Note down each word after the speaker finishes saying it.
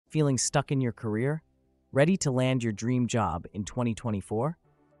Feeling stuck in your career? Ready to land your dream job in 2024?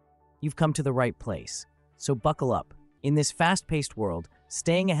 You've come to the right place, so buckle up. In this fast-paced world,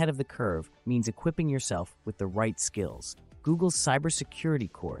 staying ahead of the curve means equipping yourself with the right skills. Google's cybersecurity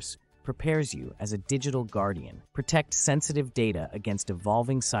course prepares you as a digital guardian. Protect sensitive data against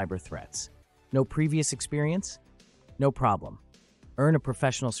evolving cyber threats. No previous experience? No problem. Earn a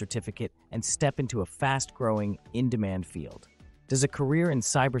professional certificate and step into a fast-growing, in-demand field. Does a career in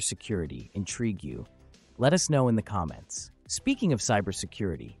cybersecurity intrigue you? Let us know in the comments. Speaking of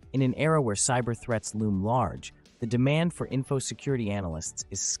cybersecurity, in an era where cyber threats loom large, the demand for infosecurity analysts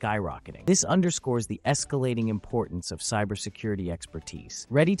is skyrocketing. This underscores the escalating importance of cybersecurity expertise.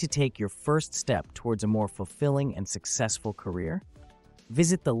 Ready to take your first step towards a more fulfilling and successful career?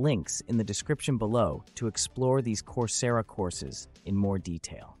 Visit the links in the description below to explore these Coursera courses in more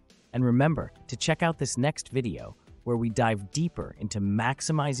detail. And remember to check out this next video where we dive deeper into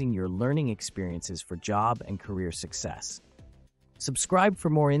maximizing your learning experiences for job and career success. Subscribe for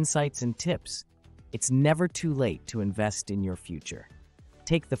more insights and tips. It's never too late to invest in your future.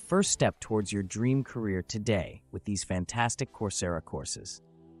 Take the first step towards your dream career today with these fantastic Coursera courses.